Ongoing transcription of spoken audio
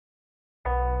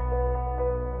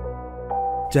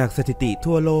จากสถิติ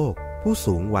ทั่วโลกผู้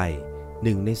สูงวัย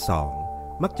1 ใน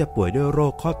 2มักจะป่วยด้วยโร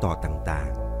คข้อต่อต่าง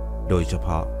ๆโดยเฉพ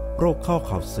าะโรคข้อเ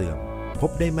ข่าเสื่อมพ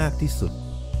บได้มากที่สุด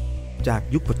จาก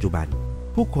ยุคปัจจุบัน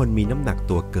ผู้คนมีน้ำหนัก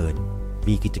ตัวเกิน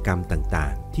มีกิจกรรมต่า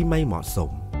งๆที่ไม่เหมาะส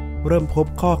มเริ่มพบ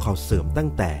ข้อเข่าเสื่อมตั้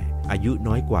งแต่อายุ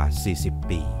น้อยกว่า40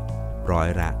ปีร้อย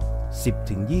ละ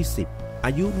 10-20 อ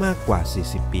ายุมากกว่า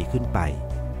40ปีขึ้นไป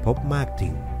พบมากถึ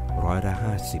งร้อยละ 50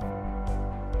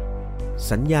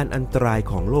สัญญาณอันตราย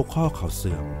ของโรคข้อเข่าเ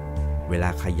สื่อมเวลา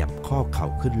ขยับข้อเข่า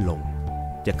ขึ้นลง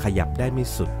จะขยับได้ไม่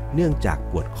สุดเนื่องจาก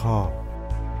ปวดข้อ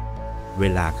เว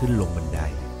ลาขึ้นลงบันได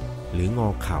หรืองอ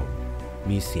เข่า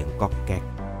มีเสียงก๊อกแก๊ก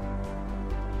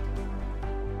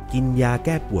กินยาแ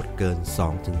ก้ปวดเกิน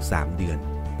 2-3 เดือน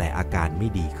แต่อาการไม่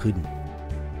ดีขึ้น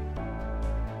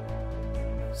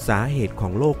สาเหตุขอ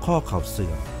งโรคข้อเข่าเสื่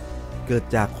อมเกิด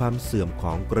จากความเสื่อมข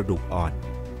องกระดูกอ่อน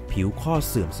ผิวข้อ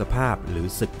เสื่อมสภาพหรือ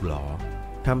สึกหรอ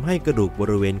ทำให้กระดูกบ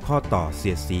ริเวณข้อต่อเ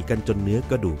สียดสีกันจนเนื้อ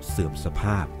กระดูกเสื่อมสภ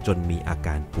าพจนมีอาก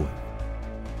ารปวด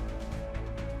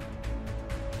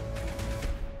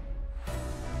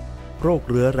โรค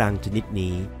เรื้อรังชนิด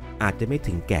นี้อาจจะไม่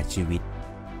ถึงแก่ชีวิต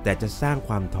แต่จะสร้างค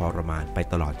วามทรมานไป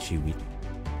ตลอดชีวิต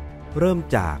เริ่ม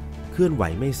จากเคลื่อนไหว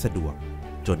ไม่สะดวก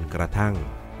จนกระทั่ง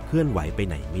เคลื่อนไหวไป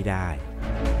ไหนไม่ได้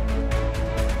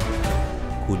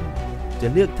คุณจะ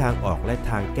เลือกทางออกและ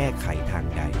ทางแก้ไขทาง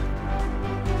ใด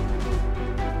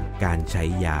การใช้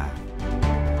ยา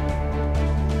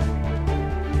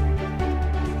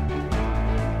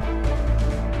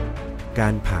กา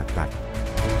รผ่าตัด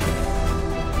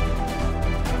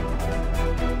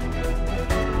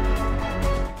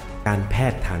การแพ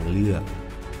ทย์ทางเลือก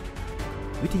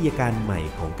วิทยาการใหม่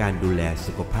ของการดูแล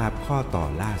สุขภาพข้อต่อ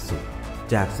ล่าสุด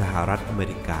จากสหรัฐอเม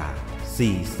ริกา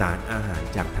4 สารอาหาร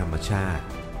จากธรรมชาติ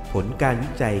ผลการวิ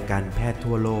จัยการแพทย์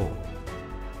ทั่วโลก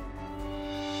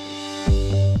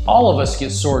All of us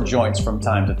get sore joints from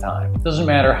time to time. It doesn't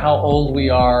matter how old we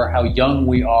are, how young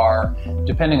we are,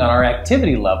 depending on our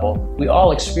activity level, we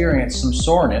all experience some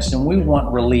soreness and we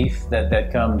want relief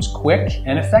that comes quick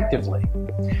and effectively.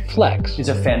 Flex is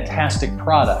a fantastic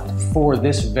product for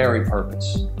this very purpose.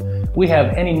 We have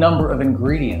any number of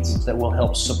ingredients that will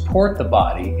help support the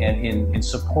body and in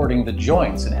supporting the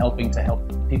joints and help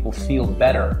people feel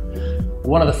better.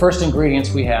 One of the first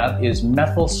ingredients we have is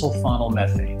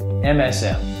methylsulfonylmethane,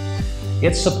 MSM.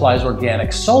 It supplies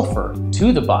organic sulfur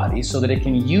to the body so that it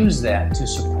can use that to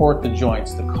support the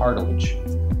joints, the cartilage.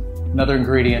 Another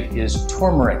ingredient is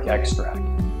turmeric extract.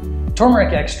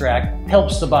 Turmeric extract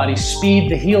helps the body speed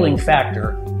the healing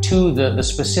factor to the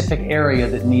specific area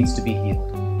that needs to be healed.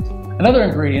 Another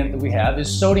ingredient that we have is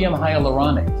sodium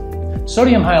hyaluronate.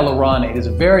 Sodium hyaluronate is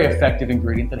a very effective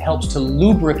ingredient that helps to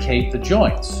lubricate the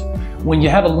joints. When you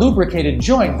have a lubricated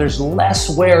joint, there's less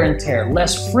wear and tear,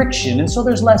 less friction, and so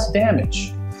there's less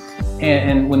damage.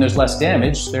 And when there's less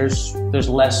damage, there's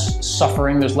less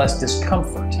suffering, there's less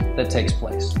discomfort that takes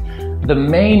place. The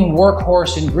main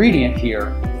workhorse ingredient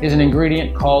here is an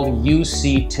ingredient called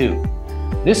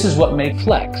UC2. This is what makes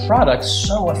Flex products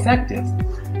so effective.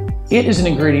 It is an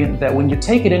ingredient that when you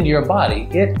take it into your body,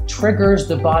 it triggers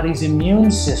the body's immune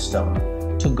system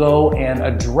to go and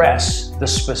address the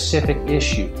specific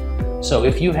issue. So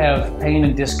if you have pain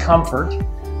and discomfort,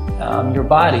 your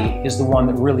body is the one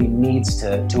that really needs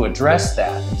to address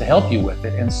that and to help you with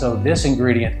it. And so this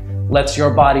ingredient lets your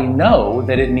body know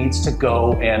that it needs to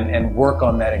go and work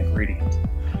on that ingredient.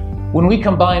 When we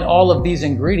combine all of these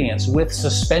ingredients with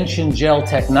suspension gel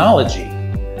technology,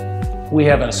 we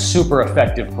have a super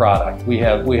effective product. We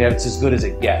have it's as good as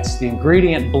it gets. The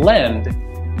ingredient blend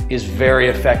is very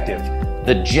effective.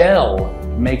 The gel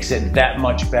makes it that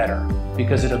much better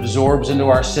because it absorbs into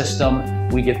our system.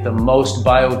 We get the most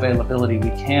bioavailability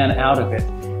we can out of it,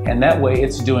 and that way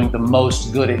it's doing the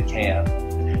most good it can.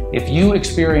 If you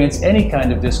experience any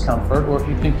kind of discomfort, or if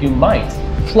you think you might,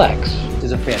 Flex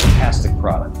is a fantastic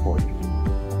product for you.